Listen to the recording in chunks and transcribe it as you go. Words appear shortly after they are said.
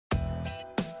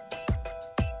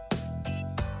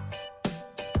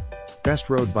Best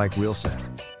road bike wheelset.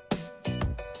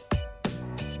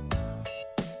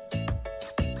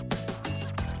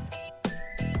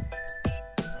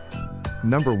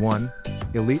 Number 1.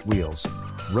 Elite Wheels,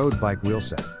 Road Bike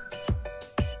Wheelset.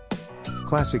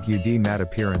 Classic UD matte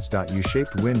appearance.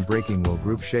 U-shaped wind braking wheel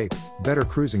group shape, better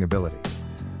cruising ability.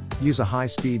 Use a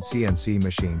high-speed CNC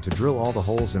machine to drill all the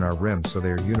holes in our rims so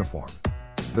they are uniform.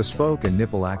 The spoke and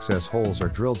nipple access holes are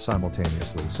drilled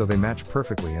simultaneously so they match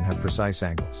perfectly and have precise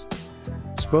angles.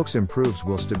 Spokes improves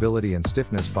wheel stability and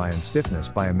stiffness by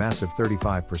a massive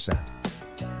 35%.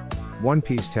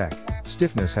 One-piece tech,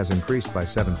 stiffness has increased by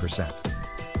 7%.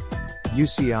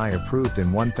 UCI approved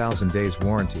and 1000 days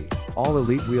warranty. All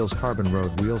Elite Wheels carbon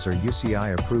road wheels are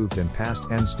UCI approved and passed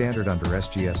N standard under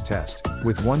SGS test,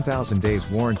 with 1000 days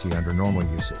warranty under normal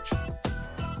usage.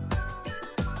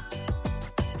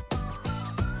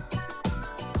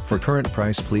 For current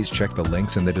price, please check the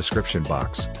links in the description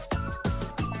box.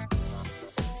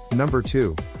 Number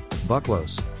 2.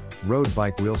 Bucklos, Road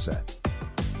Bike Wheelset.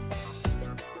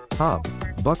 Hub,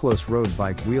 Bucklos Road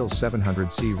Bike Wheel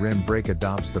 700C rim brake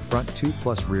adopts the front 2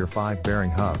 plus rear 5 bearing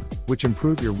hub, which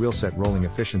improve your wheelset rolling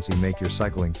efficiency, make your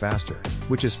cycling faster,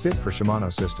 which is fit for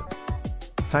Shimano system.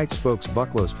 Tight spokes.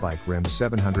 Bucklos Bike Rim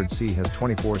 700C has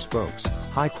 24 spokes.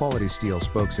 High quality steel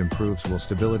spokes improves wheel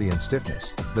stability and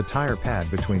stiffness. The tire pad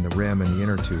between the rim and the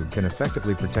inner tube can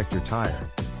effectively protect your tire.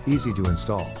 Easy to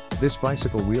install. This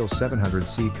bicycle wheel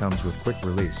 700C comes with quick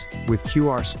release, with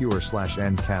QR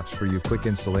skewer/end caps for you quick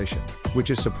installation, which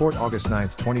is support August 9,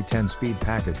 2010 speed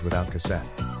package without cassette.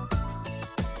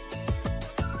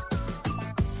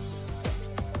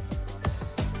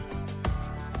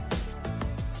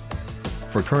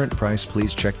 For current price,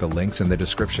 please check the links in the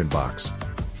description box.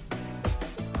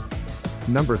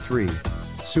 Number 3.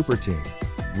 Super Team,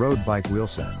 Road Bike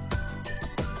Wheelset.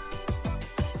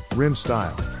 Rim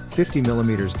style,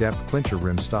 50mm depth clincher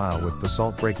rim style with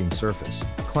basalt braking surface,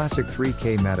 classic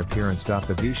 3K matte appearance.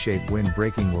 The V-shape wind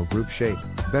braking wheel group shape,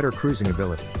 better cruising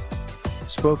ability.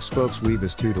 Spokes weave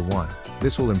is 2:1,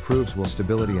 this will improves wheel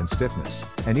stability and stiffness,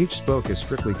 and each spoke is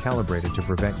strictly calibrated to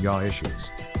prevent yaw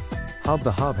issues. Hub,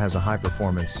 the hub has a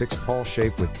high-performance 6-pawl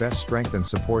shape with best strength and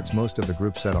supports most of the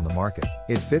group set on the market.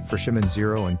 It fit for Shimano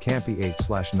 0 and Campy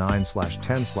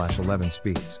 8/9/10/11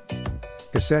 speeds.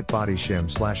 Cassette body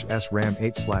Shim/S Ram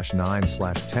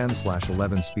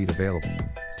 8/9/10/11 speed available.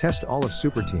 Test all of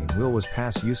Super Team wheel was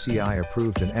pass UCI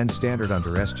approved and N standard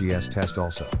under SGS test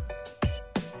also.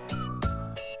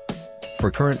 For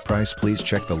current price, please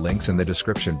check the links in the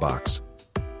description box.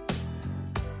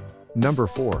 Number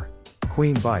 4.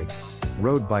 Queen Bike,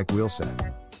 Road Bike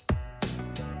Wheelset.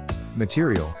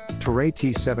 Material, Touray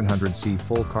T700C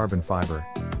full carbon fiber.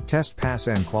 Test pass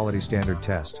N quality standard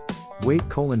test. Weight: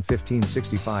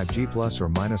 1565 G plus or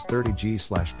minus 30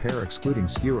 G/pair excluding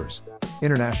skewers.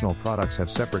 International products have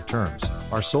separate terms,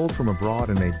 are sold from abroad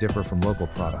and may differ from local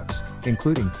products,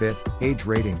 including fit, age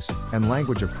ratings, and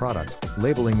language of product,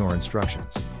 labeling or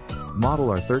instructions.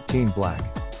 Model R13 black.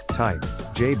 Type,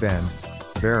 J-bend.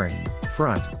 Bearing,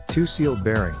 front, 2 sealed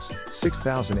bearings,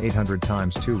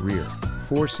 6800x2 rear,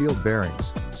 4 sealed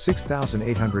bearings,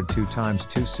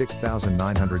 6802x2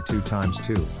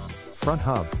 6902x2. Front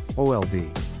hub,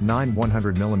 OLD, 9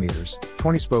 100mm,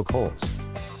 20 spoke holes.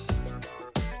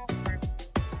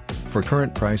 For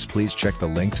current price, please check the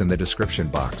links in the description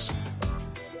box.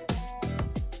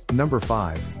 Number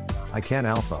 5. Ican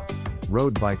Alpha,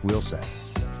 Road Bike Wheelset.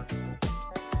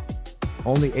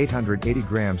 Only 880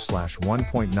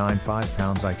 grams/1.95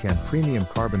 pounds Ican Premium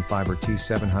Carbon Fiber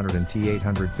T700 and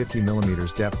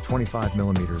T850mm depth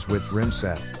 25mm width rim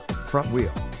set. Front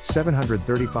wheel,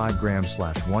 735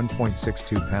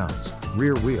 grams/1.62 pounds.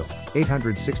 Rear wheel,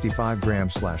 865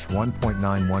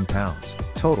 grams/1.91 pounds.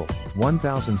 Total,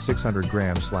 1,600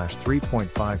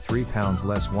 grams/3.53 pounds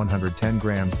less 110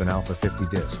 grams than Alpha 50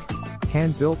 disc.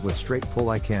 Hand built with straight pull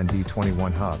Ican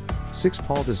D21 hub,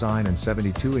 6-pawl design and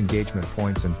 72 engagement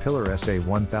points and pillar SA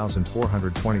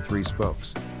 1423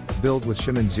 spokes. Build with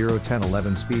Shimano 0 10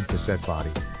 11 speed cassette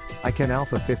body. Ican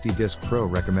Alpha 50 disc Pro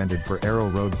recommended for aero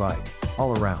road bike,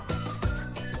 all around.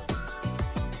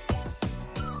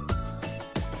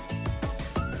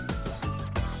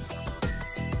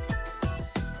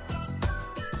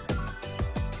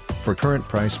 For current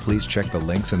price, please check the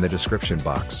links in the description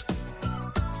box.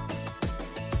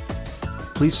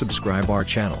 Please subscribe our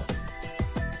channel.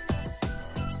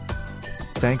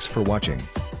 Thanks for watching.